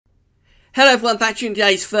Hello everyone, back to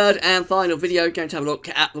today's third and final video. Going to have a look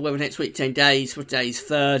at the weather next week, 10 days for today's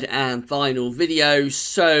third and final video.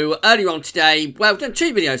 So earlier on today, well, we've done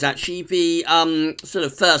two videos actually. The sort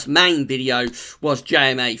of first main video was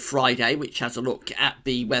JMA Friday, which has a look at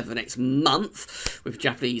the weather next month with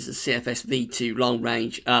Japanese and CFS V2 long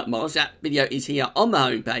range models. That video is here on my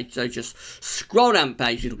homepage, so just scroll down the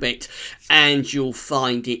page a little bit and you'll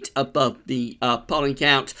find it above the pollen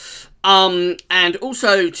count. And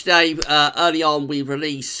also today, early on, we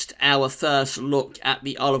released our first look at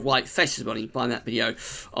the Isle of Wight Festival. You can find that video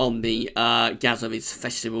on the Azores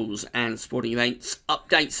Festivals and Sporting Events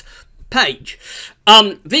Updates page.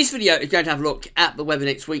 This video is going to have a look at the weather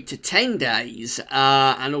next week to 10 days,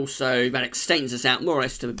 and also that extends us out more or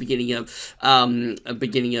less to the beginning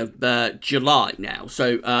of July now.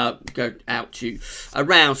 So go out to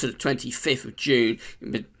around sort of 25th of June,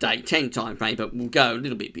 midday 10 time frame, but we'll go a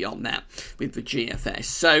little bit beyond that with the GFS.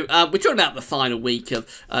 So we're talking about the final week of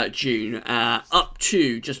June up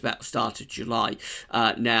to just about the start of July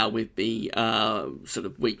now with the sort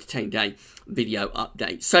of week to 10 day video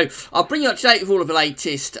update. So I'll bring you up to date with all of the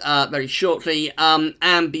latest very shortly,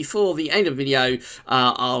 and before the end of the video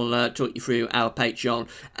I'll talk you through our Patreon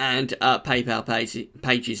and PayPal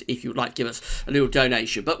pages if you'd like to give us a little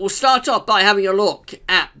donation. But we'll start off by having a look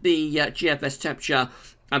at the GFS temperature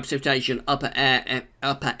and precipitation upper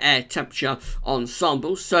air temperature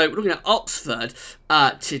ensemble. So we're looking at Oxford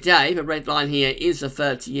today. The red line here is the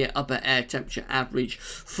 30-year upper air temperature average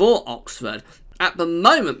for Oxford. At the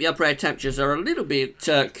moment, the upper air temperatures are a little bit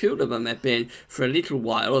cooler than they've been for a little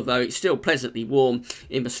while, although it's still pleasantly warm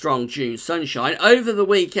in the strong June sunshine. Over the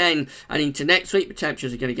weekend and into next week, the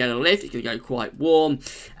temperatures are going to get a lift. It's going to go quite warm.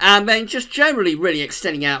 And then just generally really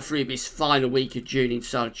extending out through this final week of June into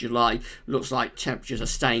start of July, looks like temperatures are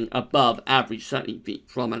staying above average, certainly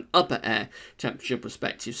from an upper air temperature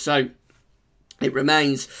perspective. So it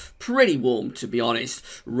remains pretty warm, to be honest,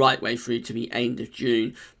 right way through to the end of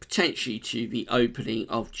June, potentially to the opening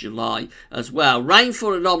of July as well.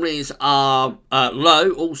 Rainfall anomalies are low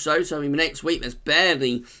also, so in the next week there's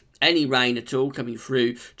barely any rain at all coming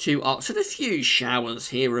through to Oxford. A few showers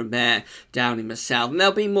here and there down in the south, and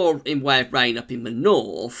there'll be more in way of rain up in the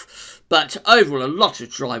north. But overall, a lot of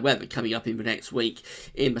dry weather coming up in the next week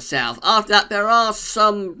in the south. After that, there are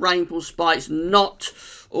some rainfall spikes, not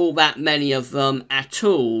all that many of them at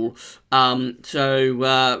all.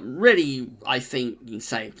 So really, I think you can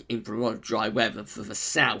say in for a lot of dry weather for the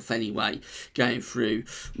south anyway, going through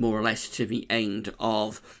more or less to the end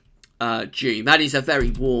of June. That is a very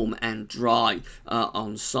warm and dry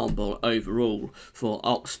ensemble overall for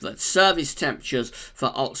Oxford. Service temperatures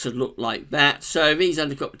for Oxford look like that. So these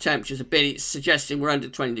undercut temperatures a bit, it's suggesting we're under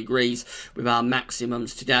 20 degrees with our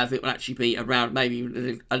maximums today. I think it will actually be around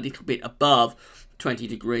maybe a little bit above 20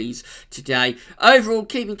 degrees today. Overall,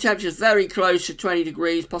 keeping temperatures very close to 20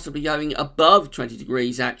 degrees, possibly going above 20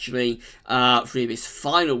 degrees actually through this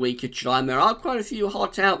final week of July. And there are quite a few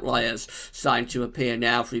hot outliers starting to appear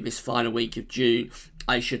now through this final week of June,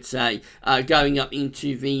 I should say, going up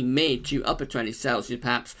into the mid to upper 20 Celsius,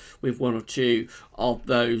 perhaps with one or two of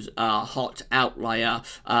those hot outlier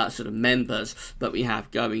sort of members that we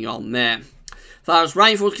have going on there. As far as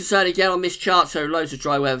rainfall is concerned, again on this chart, so loads of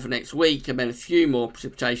dry weather for next week, and then a few more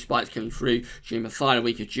precipitation spikes coming through during the final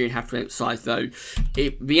week of June. Have to emphasise though,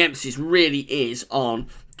 the emphasis really is on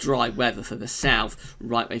dry weather for the south,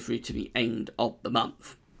 right way through to the end of the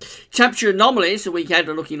month. Temperature anomalies the weekend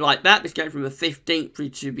are looking like that. It's going from the 15th through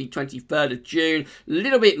to the 23rd of June. A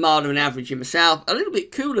little bit milder than average in the south. A little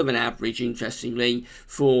bit cooler than average, interestingly,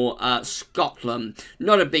 for Scotland.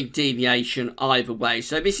 Not a big deviation either way.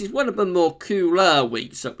 So this is one of the more cooler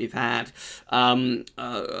weeks that we've had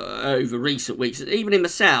over recent weeks. Even in the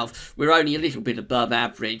south, we're only a little bit above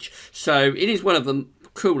average. So it is one of the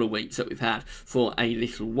cooler weeks that we've had for a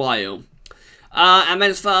little while. And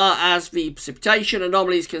then as far as the precipitation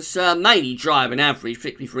anomaly is concerned, mainly drier than average,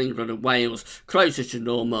 particularly for England and Wales, closer to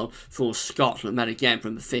normal for Scotland, that again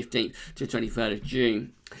from the 15th to 23rd of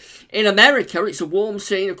June. In America, it's a warm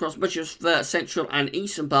scene across much of the central and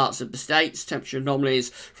eastern parts of the states. Temperature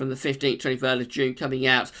anomalies from the 15th to 23rd of June coming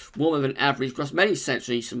out warmer than average across many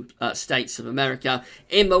central and eastern states of America.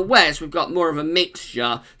 In the west, we've got more of a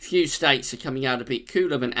mixture. Few states are coming out a bit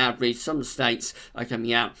cooler than average. Some states are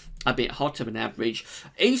coming out a bit hotter than average.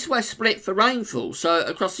 East-west split for rainfall. So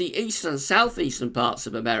across the eastern and southeastern parts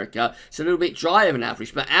of America, it's a little bit drier than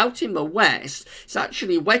average. But out in the west, it's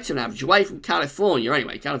actually wetter than average. Away from California,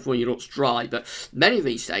 anyway, California looks dry. But many of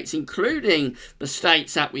these states, including the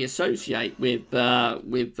states that we associate with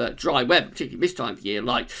dry weather, particularly this time of year,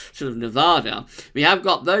 like sort of Nevada, we have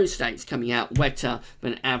got those states coming out wetter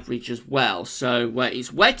than average as well. So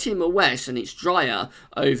it's wet in the west and it's drier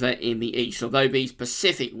over in the east. Although these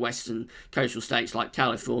Pacific western coastal states like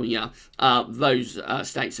California, those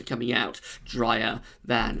states are coming out drier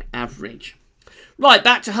than average. Right,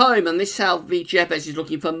 back to home, and this is how the GFS is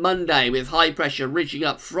looking for Monday, with high pressure ridging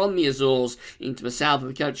up from the Azores into the south of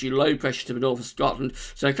the country, low pressure to the north of Scotland.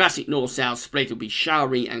 So a classic north-south split will be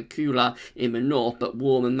showery and cooler in the north, but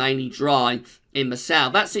warm and mainly dry in the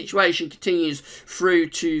south. That situation continues through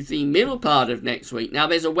to the middle part of next week. Now,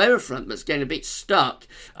 there's a weather front that's getting a bit stuck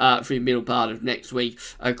through the middle part of next week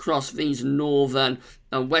across these northern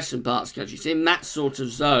and western parts of the country. It's in that sort of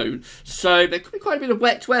zone. So there could be quite a bit of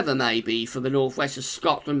wet weather maybe for the northwest of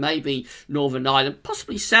Scotland, maybe Northern Ireland,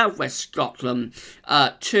 possibly southwest Scotland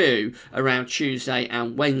too, around Tuesday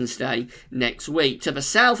and Wednesday next week. To the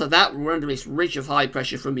south of that, we're under this ridge of high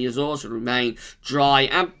pressure from the Azores will remain dry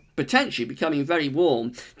and potentially becoming very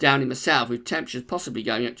warm down in the south, with temperatures possibly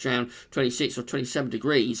going up to around 26 or 27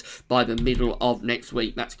 degrees by the middle of next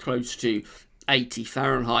week. That's close to 80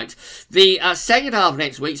 Fahrenheit. The second half of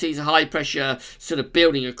next week sees a high pressure sort of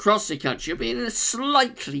building across the country, but in a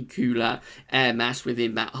slightly cooler air mass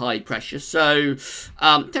within that high pressure. So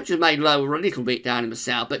temperatures may lower a little bit down in the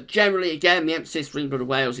south, but generally, again, the emphasis for England and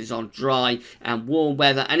Wales is on dry and warm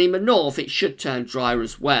weather, and in the north it should turn drier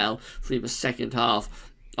as well through the second half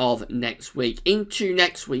of next week into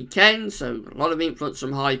next weekend. So a lot of influence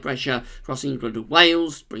from high pressure across England and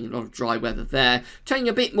Wales, bringing a lot of dry weather there, turning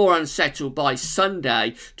a bit more unsettled by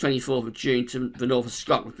Sunday 24th of June to the north of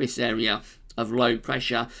Scotland, this area of low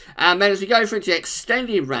pressure. And then as we go through to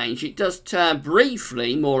extended range, it does turn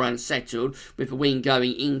briefly more unsettled, with the wind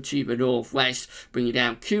going into the northwest, bringing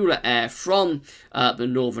down cooler air from the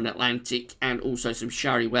northern Atlantic, and also some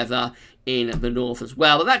showery weather in the north as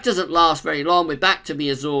well. But that doesn't last very long. We're back to the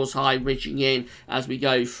Azores High ridging in as we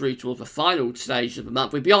go through towards the final stage of the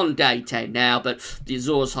month. We're beyond day 10 now, but the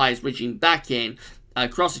Azores High is ridging back in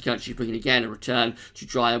across the country, bringing again a return to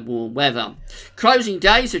dry and warm weather. Closing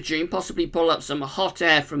days of June possibly pull up some hot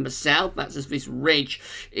air from the south. That's as this ridge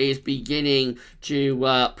is beginning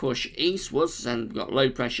to push eastwards, and we've got low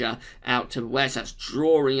pressure out to the west. That's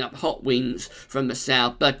drawing up hot winds from the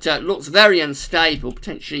south, but looks very unstable,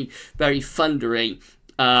 potentially very thundery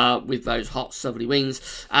with those hot southerly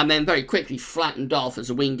winds, and then very quickly flattened off as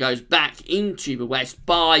the wind goes back into the west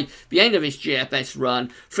by the end of this GFS run,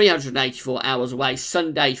 384 hours away,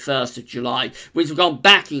 Sunday 1st of July. Winds have gone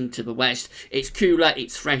back into the west. It's cooler,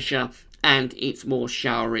 it's fresher, and it's more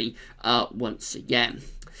showery once again.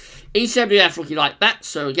 ECWF looking like that.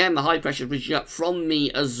 So again, the high pressure ridging up from the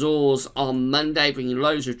Azores on Monday, bringing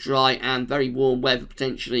loads of dry and very warm weather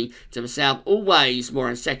potentially to the south. Always more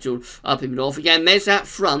unsettled up in the north. Again, there's that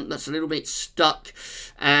front that's a little bit stuck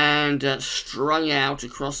and strung out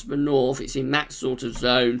across the north. It's in that sort of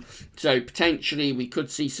zone. So potentially we could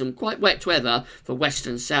see some quite wet weather for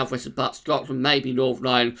western, southwestern parts of Scotland, maybe Northern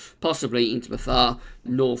Ireland, possibly into the far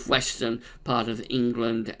northwestern part of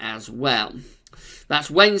England as well. That's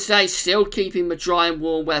Wednesday, still keeping the dry and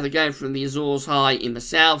warm weather going from the Azores High in the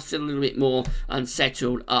south, still a little bit more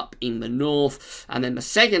unsettled up in the north. And then the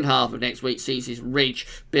second half of next week sees this ridge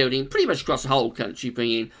building pretty much across the whole country,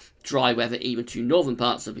 bringing dry weather even to northern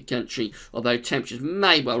parts of the country, although temperatures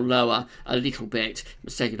may well lower a little bit in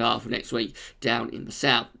the second half of next week down in the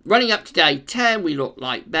south. Running up to day 10, we look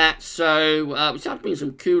like that. So we start to bring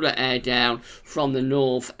some cooler air down from the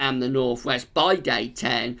north and the northwest by day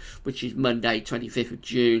 10, which is Monday 25th of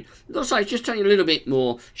June. It looks like it's just turning a little bit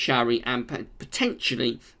more showery and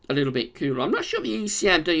potentially a little bit cooler. I'm not sure the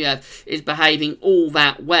ECMWF is behaving all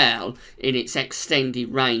that well in its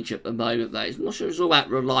extended range at the moment, though. I'm not sure it's all that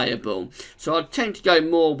reliable. So I tend to go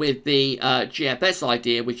more with the GFS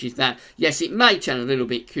idea, which is that, yes, it may turn a little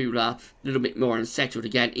bit cooler, a little bit more unsettled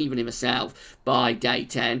again, even in the south, by day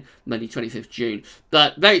 10, Monday 25th June.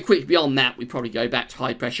 But very quickly beyond that, we probably go back to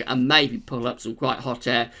high pressure and maybe pull up some quite hot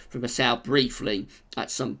air from the south briefly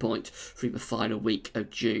at some point through the final week of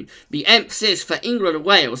June. The emphasis for England and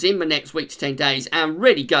Wales in the next week to 10 days, and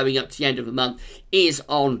really going up to the end of the month, is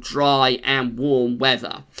on dry and warm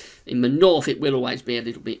weather. In the north, it will always be a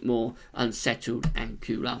little bit more unsettled and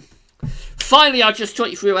cooler. Finally, I'll just talk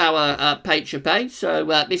you through our Patreon page. So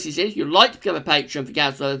this is it. If you'd like to become a patron for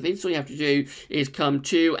Gav's Other Things, all you have to do is come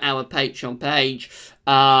to our Patreon page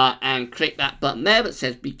and click that button there that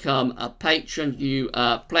says Become a Patron. You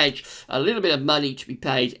pledge a little bit of money to be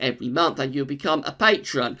paid every month, and you'll become a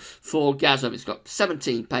patron for Gav's Other Things. It's got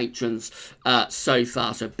 17 patrons so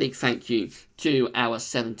far, so big thank you to our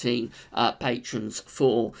 17 patrons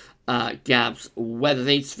for Gav's Weather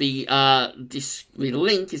Things. The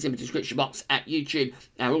link is in the description box at YouTube,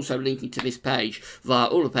 and also linking to this page via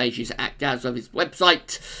all the pages at Gav's Weather Things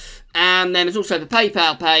website. And then there's also the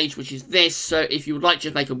PayPal page, which is this. So if you would like to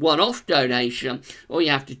just make a one-off donation, all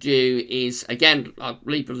you have to do is, again, I'll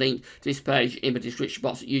leave a link to this page in the description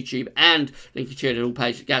box at YouTube, and link to the all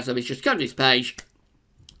pages at Gav's Weather Things. Just come to this page,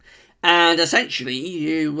 and essentially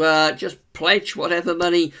you just pledge whatever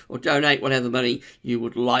money or donate whatever money you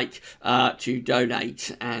would like to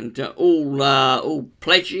donate, and all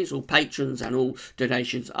pledges, all patrons and all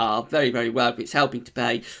donations are very, very welcome. It's helping to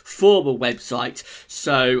pay for the website,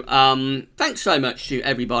 so thanks so much to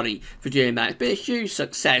everybody for doing that. It's been a huge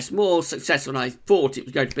success, more successful than I thought it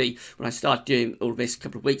was going to be when I started doing all of this a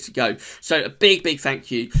couple of weeks ago. So a big thank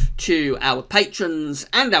you to our patrons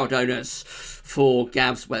and our donors for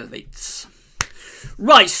Gav's Weather Things.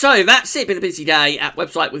 Right, so that's it. Been a busy day at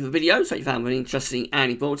website with the videos. So you found them interesting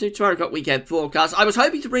and informative. Tomorrow I've got weekend forecast. I was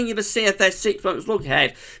hoping to bring you the CFS 6 months look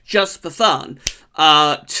ahead just for fun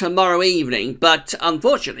tomorrow evening, but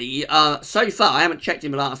unfortunately, so far, I haven't checked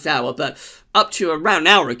in the last hour, but up to around an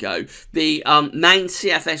hour ago, the main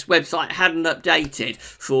CFS website hadn't updated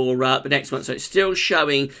for the next month, so it's still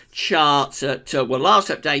showing charts that were last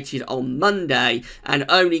updated on Monday and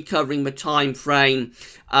only covering the time frame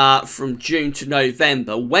from June to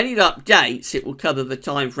November. When it updates, it will cover the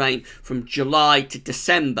time frame from July to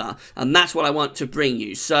December, and that's what I want to bring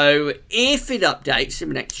you. So if it updates in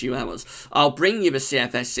the next few hours, I'll bring you the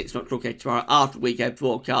CFS 6 month look ahead tomorrow after the weekend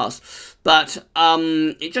forecast. But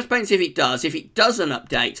it just depends if it does. If it doesn't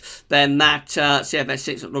update, then that CFS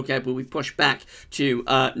 6 month look ahead will be pushed back to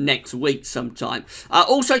next week sometime.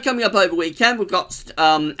 Also coming up over the weekend, we've got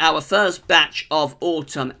our first batch of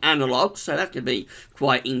autumn analogues, so that could be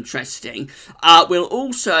quite interesting. We'll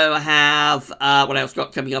also have, what else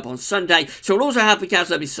got coming up on Sunday? So we'll also have the Gav's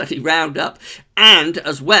Weather Study Roundup, and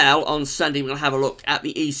as well on Sunday we'll have a look at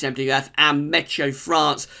the ECMWF and Meteo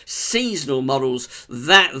France seasonal models.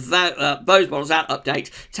 Those models, that update,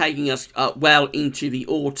 taking us well into the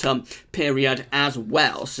autumn period as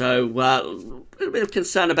well. So a little bit of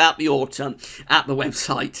concern about the autumn at the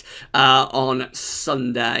website on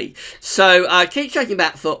Sunday. So keep checking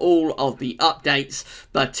back for all of the updates,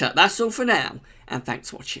 but that's all for now, and thanks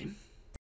for watching.